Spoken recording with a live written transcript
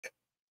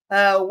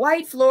A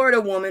white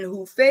Florida woman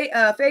who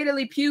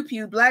fatally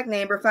pew-pewed black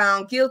neighbor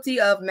found guilty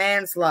of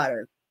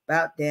manslaughter.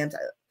 About damn time.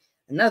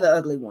 Another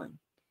ugly one.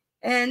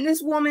 And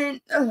this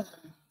woman,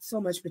 so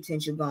much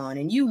potential gone.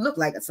 And you look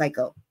like a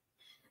psycho.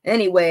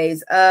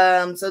 Anyways,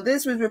 so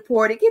this was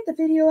reported. Get the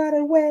video out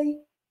of the way.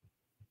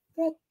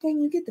 God dang,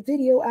 you get the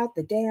video out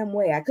the damn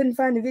way. I couldn't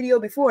find the video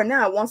before.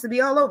 Now it wants to be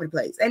all over the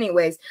place.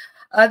 Anyways,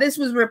 this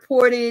was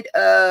reported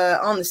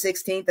on the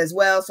 16th as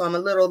well, so I'm a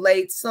little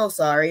late. So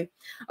sorry.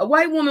 A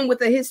white woman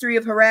with a history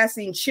of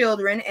harassing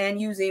children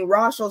and using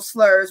racial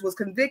slurs was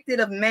convicted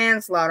of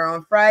manslaughter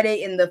on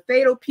Friday in the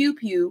fatal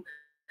pew-pew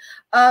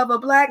of a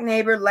black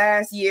neighbor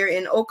last year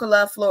in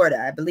Ocala,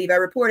 Florida. I believe I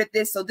reported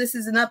this, so this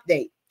is an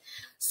update.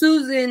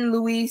 Susan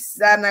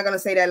Louise, I'm not going to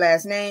say that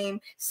last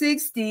name,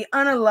 60,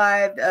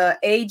 unalived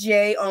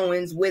A.J.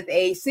 Owens with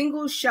a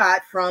single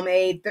shot from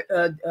a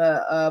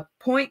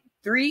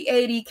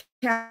 .380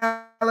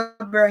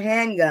 caliber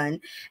handgun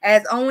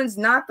as Owens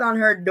knocked on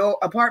her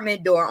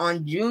apartment door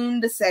on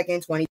June the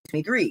 2nd,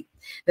 2023.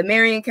 The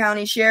Marion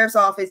County Sheriff's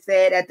Office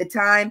said at the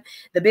time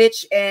the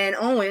bitch and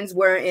Owens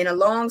were in a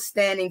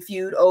long-standing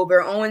feud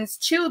over Owens'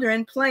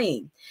 children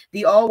playing.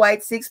 The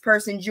all-white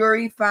 6-person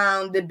jury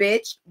found the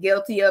bitch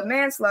guilty of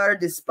manslaughter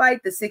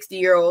despite the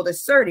 60-year-old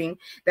asserting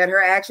that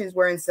her actions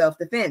were in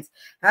self-defense.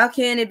 How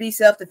can it be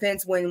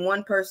self-defense when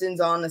one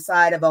person's on the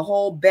side of a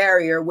whole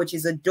barrier, which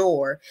is a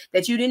door,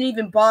 that you didn't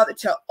even bother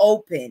to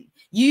open?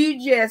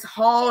 You just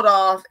hauled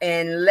off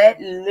and let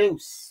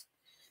loose.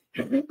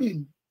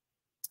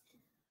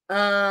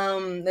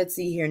 Let's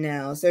see here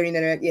now. Asserting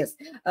that, yes,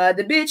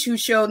 the bitch who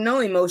showed no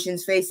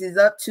emotions faces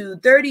up to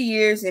 30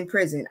 years in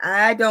prison.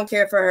 I don't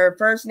care for her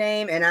first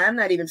name, and I'm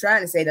not even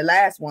trying to say the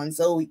last one,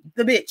 so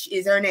the bitch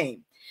is her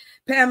name.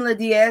 Pamela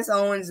Diaz,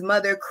 Owens'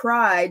 mother,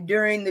 cried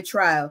during the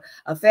trial.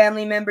 A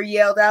family member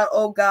yelled out,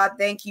 "Oh God,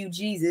 thank you,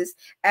 Jesus,"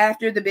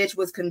 after the bitch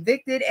was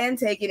convicted and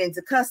taken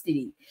into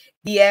custody.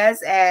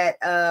 Diaz at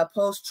a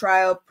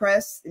post-trial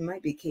press, it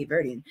might be Cape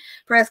Verdean,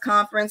 press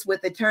conference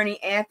with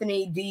attorney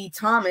Anthony D.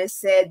 Thomas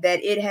said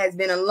that it has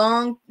been a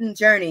long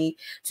journey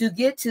to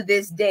get to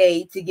this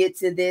day, to get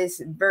to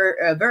this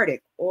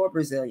verdict, or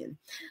Brazilian,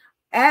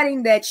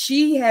 adding that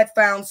she had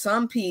found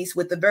some peace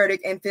with the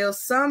verdict and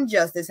feels some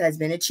justice has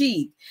been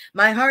achieved.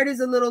 My heart is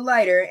a little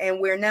lighter,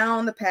 and we're now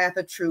on the path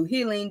of true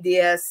healing,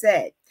 Diaz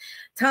said.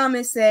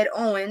 Thomas said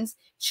Owens'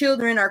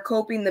 children are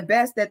coping the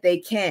best that they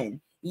can.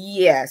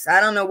 Yes,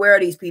 I don't know where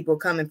these people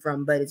coming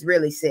from, but it's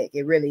really sick.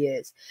 It really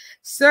is.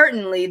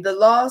 Certainly, the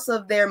loss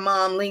of their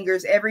mom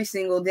lingers every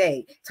single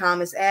day,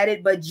 Thomas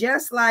added, but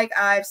just like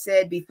I've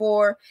said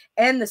before,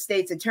 and the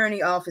state's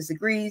attorney office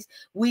agrees,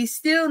 we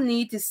still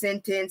need to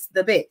sentence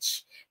the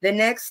bitch. The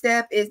next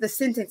step is the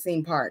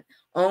sentencing part.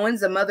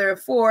 Owens, a mother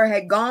of 4,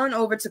 had gone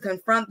over to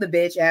confront the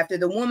bitch after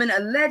the woman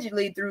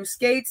allegedly threw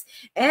skates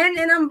and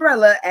an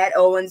umbrella at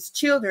Owens'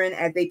 children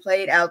as they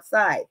played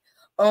outside.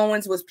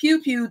 Owens was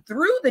pew-pewed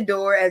through the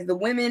door as the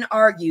women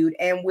argued,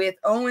 and with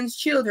Owens'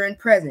 children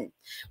present.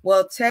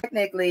 Well,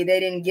 technically, they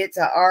didn't get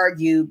to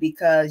argue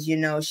because, you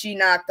know, she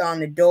knocked on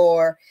the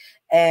door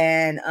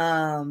and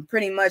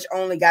pretty much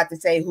only got to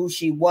say who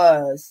she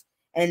was,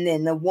 and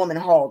then the woman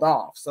hauled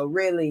off. So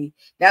really,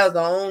 that was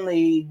the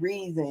only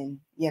reason,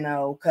 you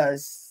know,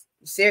 because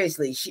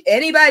seriously,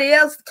 anybody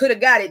else could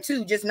have got it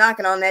too, just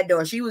knocking on that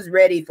door. She was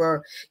ready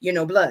for, you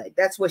know, blood.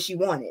 That's what she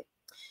wanted.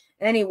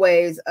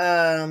 Anyways,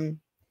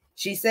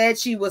 she said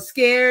she was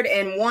scared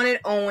and wanted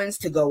Owens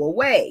to go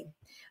away.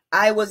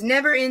 I was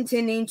never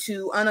intending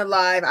to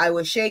unalive. I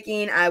was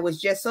shaking. I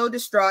was just so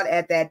distraught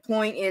at that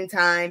point in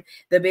time,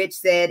 the bitch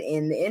said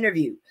in the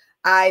interview.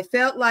 I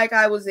felt like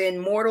I was in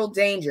mortal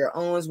danger.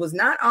 Owens was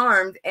not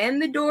armed,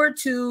 and the door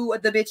to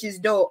the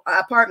bitch's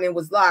apartment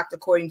was locked,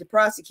 according to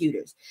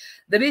prosecutors.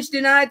 The bitch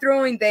denied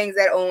throwing things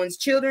at Owens'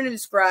 children and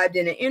described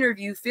in an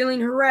interview feeling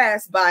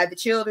harassed by the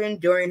children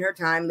during her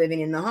time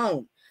living in the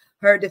home.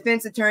 Her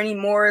defense attorney,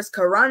 Morris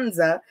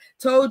Carranza,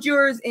 told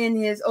jurors in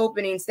his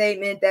opening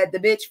statement that the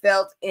bitch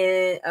felt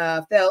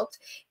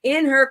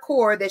in her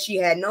core that she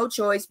had no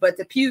choice but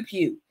to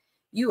pew-pew.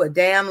 You a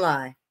damn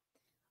lie.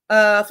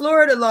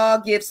 Florida law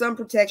gives some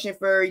protection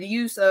for the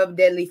use of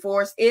deadly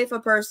force if a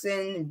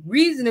person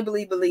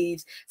reasonably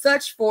believes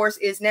such force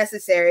is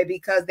necessary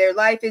because their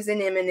life is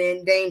in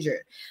imminent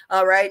danger.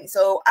 All right.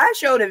 So I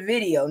showed a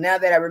video, now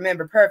that I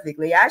remember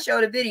perfectly. I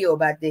showed a video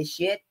about this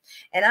shit,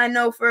 and I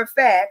know for a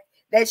fact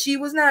that she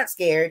was not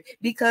scared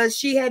because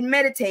she had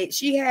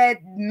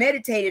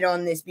meditated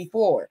on this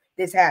before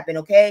this happened,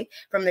 okay?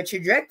 From the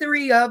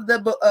trajectory of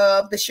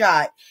the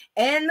shot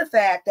and the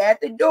fact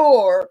that the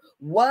door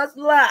was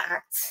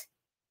locked,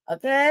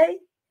 okay?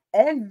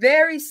 And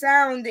very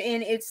sound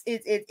in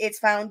its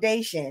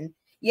foundation.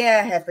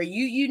 Yeah, heifer,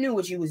 you knew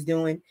what you was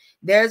doing.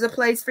 There's a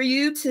place for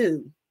you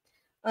too.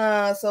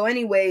 So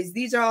anyways,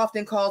 these are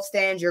often called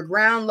stand your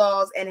ground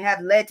laws and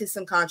have led to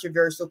some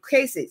controversial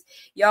cases.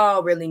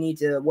 Y'all really need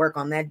to work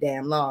on that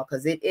damn law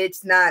because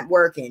it's not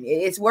working.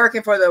 It's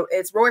working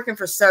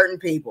for certain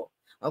people.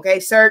 Okay,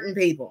 certain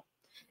people.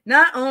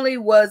 Not only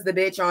was the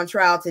bitch on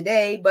trial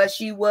today, but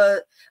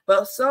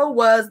so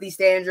was the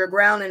stand your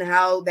ground and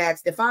how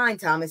that's defined,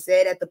 Thomas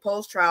said at the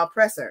post-trial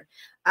presser.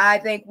 I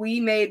think we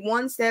made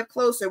one step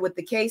closer with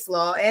the case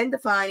law and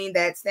defining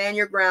that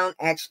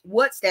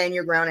what stand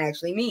your ground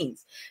actually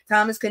means.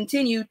 Thomas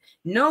continued,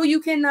 no, you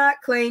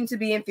cannot claim to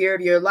be in fear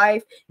of your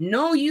life.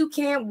 No, you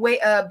can't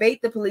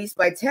bait the police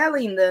by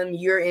telling them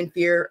you're in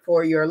fear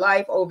for your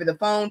life over the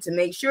phone to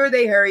make sure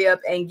they hurry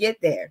up and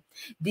get there.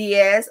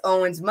 Diaz,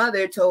 Owen's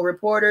mother, told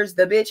reporters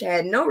the bitch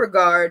had no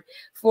regard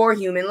for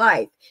human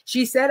life.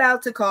 She set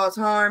out to cause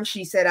harm.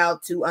 She set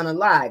out to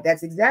unalive.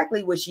 That's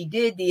exactly what she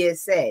did,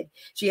 Diaz said.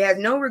 She has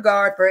no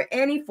regard for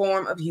any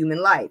form of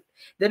human life.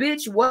 The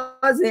bitch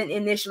wasn't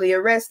initially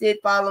arrested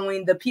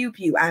following the pew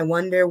pew. I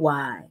wonder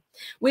why.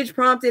 Which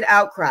prompted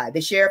outcry.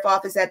 The sheriff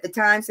office at the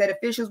time said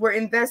officials were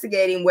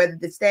investigating whether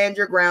the stand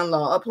your ground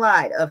law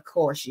applied. Of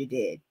course you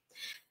did.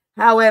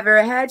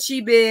 However, had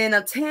she been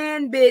a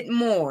tan bit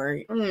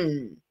more,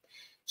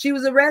 She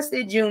was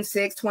arrested June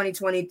 6,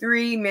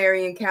 2023.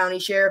 Marion County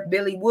Sheriff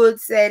Billy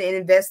Woods said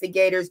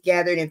investigators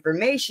gathered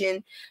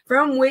information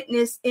from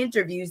witness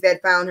interviews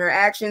that found her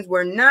actions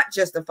were not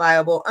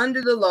justifiable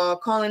under the law,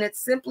 calling it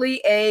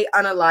simply a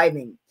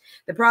unaliving.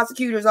 The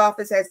prosecutor's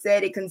office has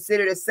said it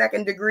considered a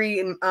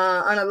second-degree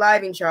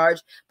unaliving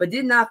charge, but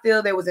did not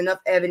feel there was enough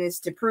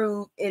evidence to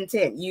prove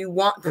intent. You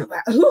a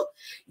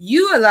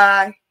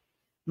lie.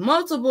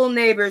 Multiple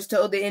neighbors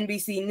told the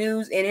NBC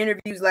News in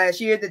interviews last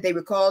year that they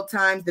recalled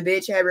times the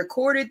bitch had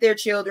recorded their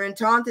children,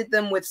 taunted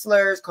them with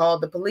slurs,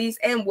 called the police,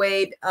 and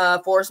waved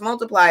force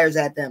multipliers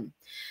at them.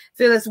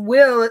 Phyllis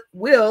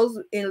Wills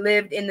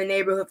lived in the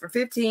neighborhood for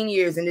 15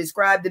 years and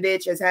described the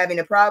bitch as having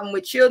a problem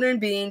with children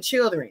being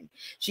children.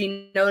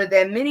 She noted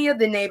that many of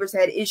the neighbors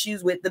had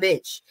issues with the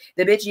bitch.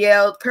 The bitch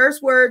yelled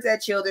curse words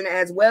at children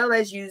as well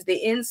as used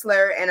the in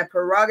slur and a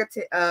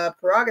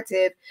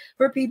prerogative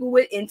for people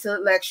with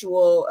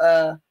intellectual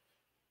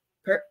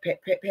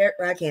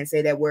I can't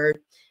say that word.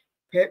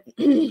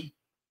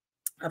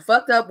 A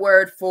fucked up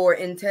word for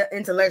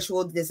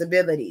intellectual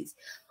disabilities.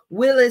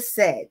 Willis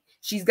said,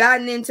 she's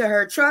gotten into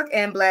her truck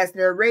and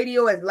blasted her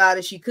radio as loud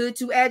as she could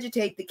to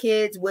agitate the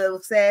kids. Will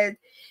said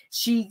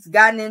she's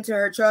gotten into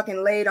her truck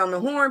and laid on the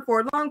horn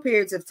for long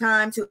periods of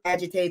time to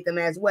agitate them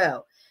as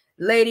well.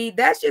 Lady,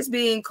 that's just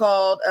being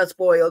called a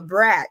spoiled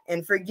brat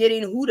and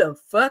forgetting who the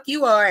fuck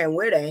you are and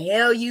where the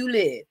hell you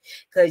live,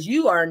 because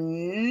you are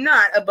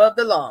not above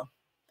the law.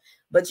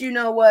 But you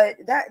know what?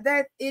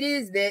 It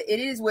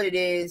is what it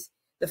is.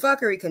 The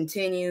fuckery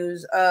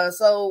continues.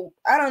 So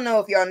I don't know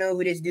if y'all know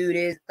who this dude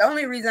is. The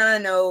only reason I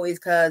know is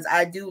because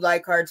I do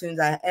like cartoons.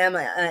 I am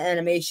an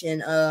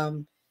animation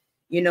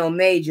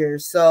major.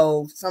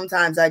 So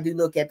sometimes I do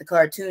look at the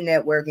Cartoon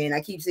Network and I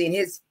keep seeing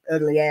his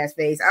ugly ass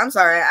face. I'm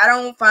sorry. I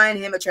don't find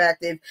him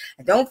attractive.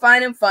 I don't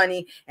find him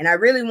funny. And I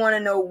really want to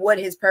know what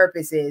his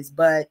purpose is.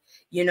 But,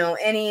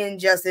 any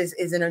injustice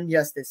is an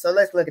injustice. So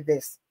let's look at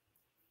this.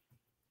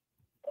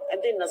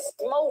 And then the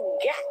smoke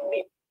got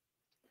me.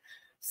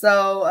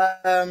 So,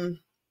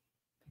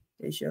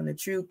 they're showing the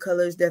true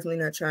colors, definitely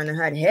not trying to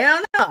hide.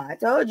 Hell no, I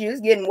told you, it's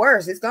getting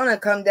worse. It's going to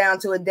come down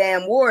to a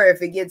damn war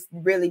if it gets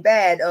really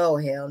bad. Oh,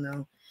 hell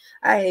no.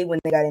 I hate when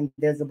they got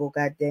invisible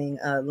goddamn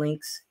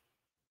links.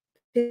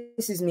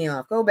 Pisses me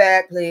off. Go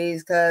back,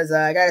 please, because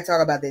I got to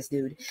talk about this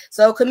dude.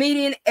 So,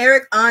 comedian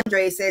Eric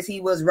Andre says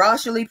he was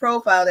racially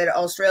profiled at an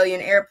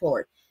Australian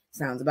airport.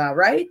 Sounds about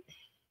right.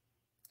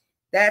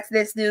 That's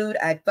this dude.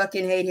 I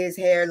fucking hate his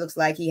hair. Looks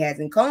like he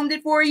hasn't combed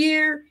it for a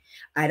year.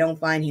 I don't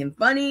find him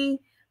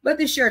funny, but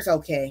the shirt's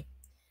okay.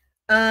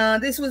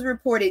 This was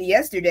reported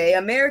yesterday.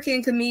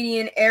 American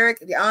comedian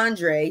Eric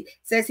Andre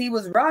says he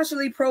was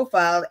racially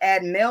profiled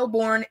at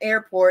Melbourne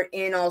Airport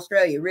in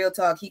Australia. Real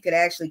talk, he could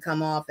actually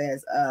come off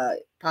as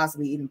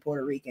possibly even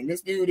Puerto Rican.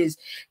 This dude is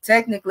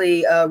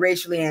technically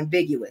racially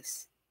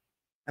ambiguous.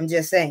 I'm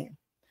just saying.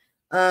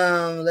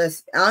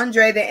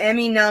 Andre, the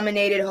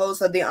Emmy-nominated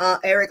host of the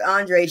Eric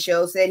Andre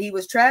Show, said he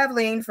was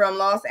traveling from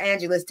Los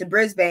Angeles to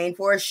Brisbane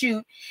for a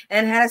shoot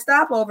and had a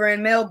stopover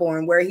in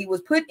Melbourne where he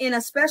was put in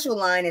a special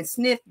line and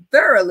sniffed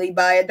thoroughly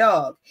by a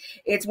dog.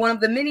 It's one of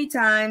the many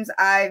times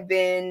I've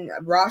been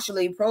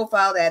racially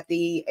profiled at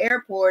the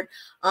airport,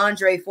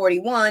 Andre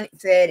 41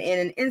 said in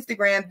an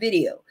Instagram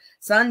video.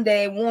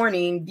 Sunday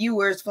warning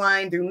viewers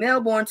flying through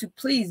Melbourne to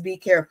please be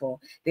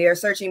careful. They are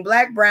searching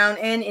Black, brown,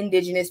 and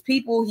Indigenous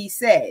people, he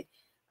said.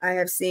 I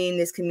have seen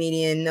this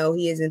comedian. No,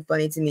 he isn't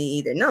funny to me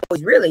either. No,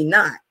 he's really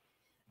not.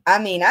 I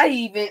mean, I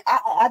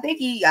think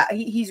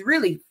he's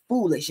really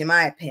foolish in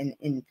my opinion.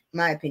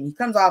 He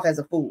comes off as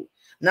a fool.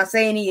 I'm not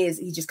saying he is.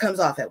 He just comes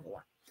off as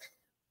one.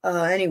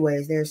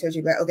 Anyways, they're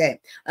searching back. Okay.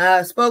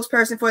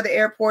 Spokesperson for the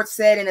airport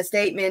said in a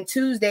statement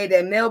Tuesday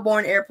that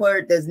Melbourne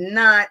Airport does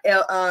not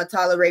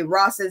tolerate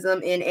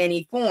racism in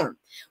any form.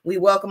 We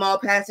welcome all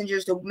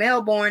passengers to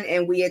Melbourne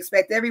and we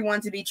expect everyone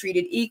to be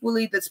treated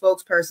equally, the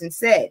spokesperson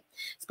said.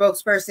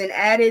 Spokesperson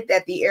added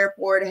that the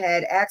airport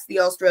had asked the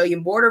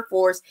Australian Border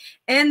Force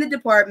and the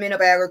Department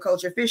of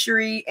Agriculture,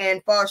 Fishery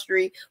and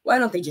Forestry, why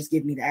don't they just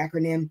give me the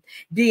acronym,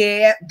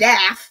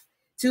 DAF,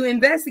 to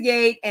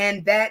investigate,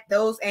 and that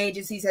those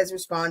agencies has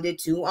responded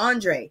to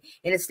Andre.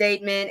 In a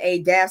statement,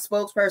 a DAF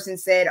spokesperson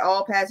said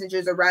all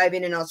passengers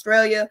arriving in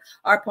Australia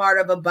are part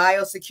of a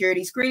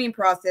biosecurity screening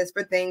process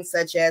for things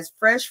such as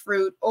fresh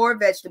fruit or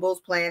vegetables,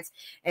 plants,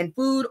 and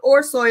food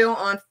or soil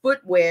on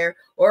footwear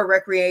or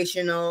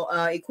recreational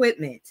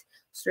equipment.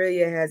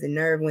 Australia has a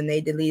nerve when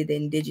they deleted the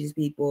indigenous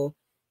people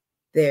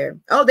there.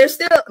 Oh, they're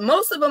still,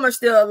 most of them are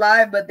still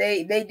alive, but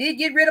they did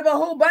get rid of a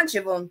whole bunch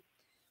of them.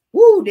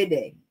 Woo, did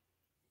they?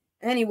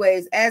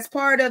 Anyways, as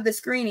part of the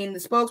screening, the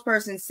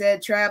spokesperson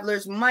said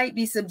travelers might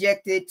be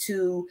subjected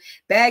to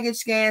baggage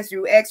scans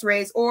through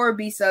x-rays or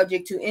be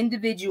subject to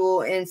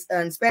individual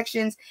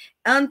inspections,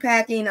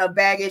 unpacking of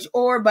baggage,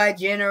 or by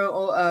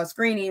general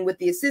screening with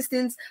the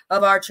assistance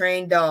of our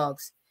trained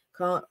dogs.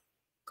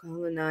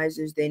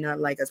 Colonizers, they not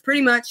like us.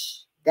 Pretty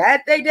much,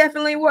 that they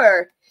definitely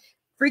were.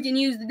 Freaking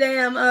use the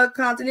damn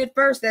continent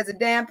first as a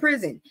damn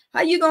prison.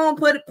 How you gonna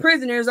put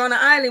prisoners on an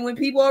island when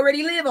people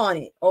already live on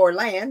it or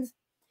land?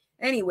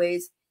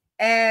 Anyways,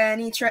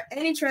 any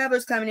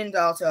travelers coming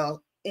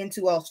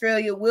into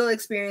Australia will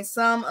experience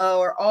some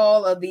or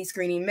all of these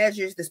screening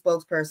measures, the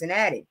spokesperson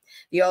added.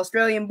 The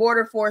Australian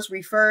Border Force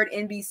referred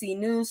NBC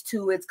News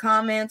to its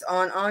comments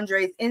on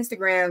Andre's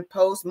Instagram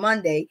post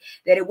Monday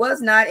that it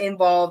was not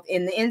involved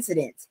in the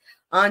incident.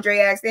 Andre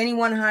asked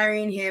anyone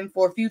hiring him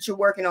for future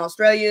work in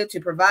Australia to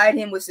provide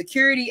him with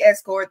security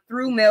escort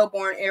through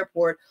Melbourne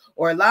Airport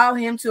or allow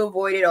him to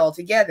avoid it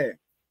altogether.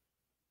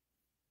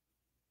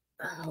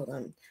 Hold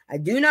on. I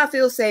do not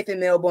feel safe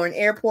in Melbourne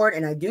Airport,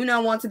 and I do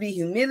not want to be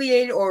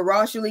humiliated or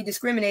racially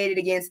discriminated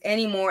against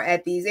anymore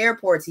at these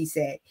airports, he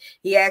said.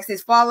 He asked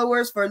his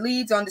followers for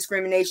leads on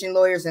discrimination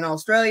lawyers in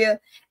Australia,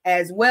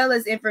 as well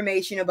as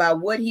information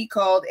about what he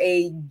called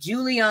a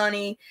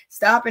Giuliani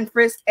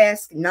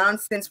stop-and-frisk-esque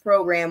nonsense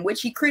program,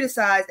 which he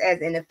criticized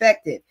as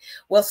ineffective.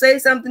 Well, say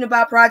something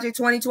about Project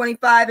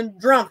 2025 and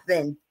Trump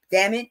then,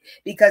 damn it,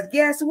 because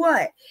guess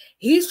what?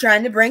 He's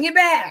trying to bring it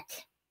back.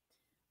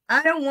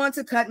 I don't want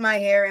to cut my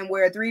hair and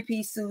wear a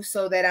three-piece suit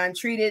so that I'm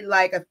treated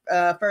like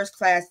a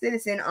first-class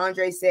citizen,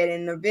 Andre said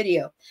in the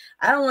video.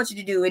 I don't want you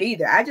to do it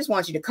either. I just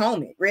want you to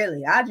comb it,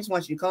 really. I just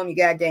want you to comb your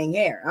goddamn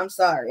hair. I'm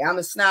sorry. I'm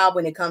a snob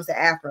when it comes to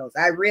afros.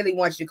 I really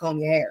want you to comb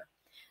your hair.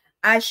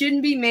 I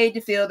shouldn't be made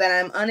to feel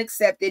that I'm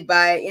unaccepted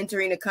by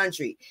entering the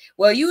country.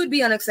 Well, you would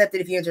be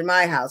unaccepted if you entered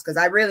my house because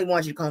I really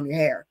want you to comb your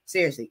hair.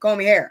 Seriously,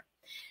 comb your hair.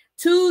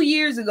 2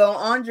 years ago,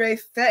 Andre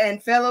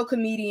and fellow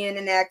comedian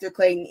and actor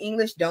Clayton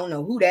English, don't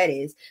know who that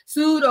is,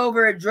 sued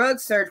over a drug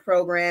search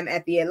program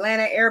at the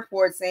Atlanta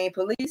airport, saying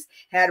police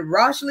had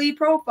racially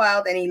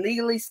profiled and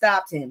illegally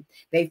stopped him.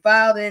 They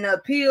filed an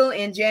appeal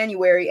in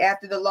January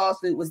after the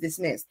lawsuit was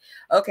dismissed.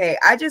 Okay,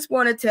 I just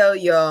want to tell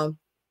y'all,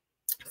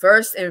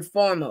 first and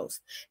foremost,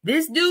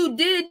 this dude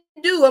did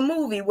do a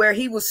movie where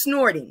he was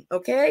snorting,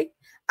 okay?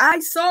 I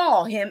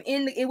saw him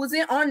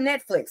on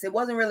Netflix. It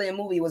wasn't really a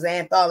movie, it was an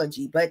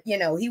anthology, but you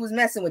know, he was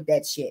messing with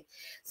that shit.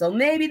 So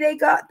maybe they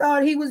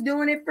thought he was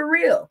doing it for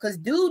real, because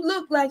dude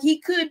looked like he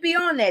could be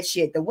on that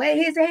shit. The way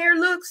his hair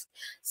looks,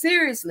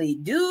 seriously,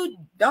 dude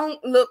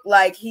don't look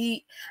like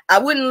I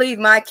wouldn't leave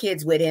my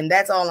kids with him.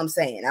 That's all I'm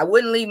saying. I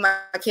wouldn't leave my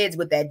kids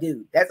with that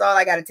dude. That's all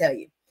I got to tell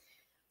you.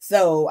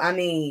 So, I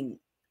mean,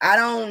 I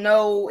don't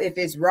know if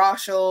it's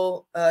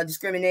racial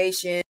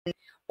discrimination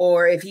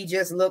or if he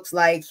just looks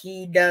like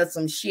he does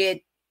some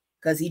shit,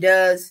 because he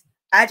does.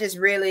 I just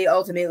really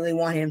ultimately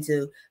want him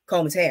to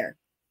comb his hair.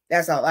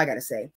 That's all I got to say.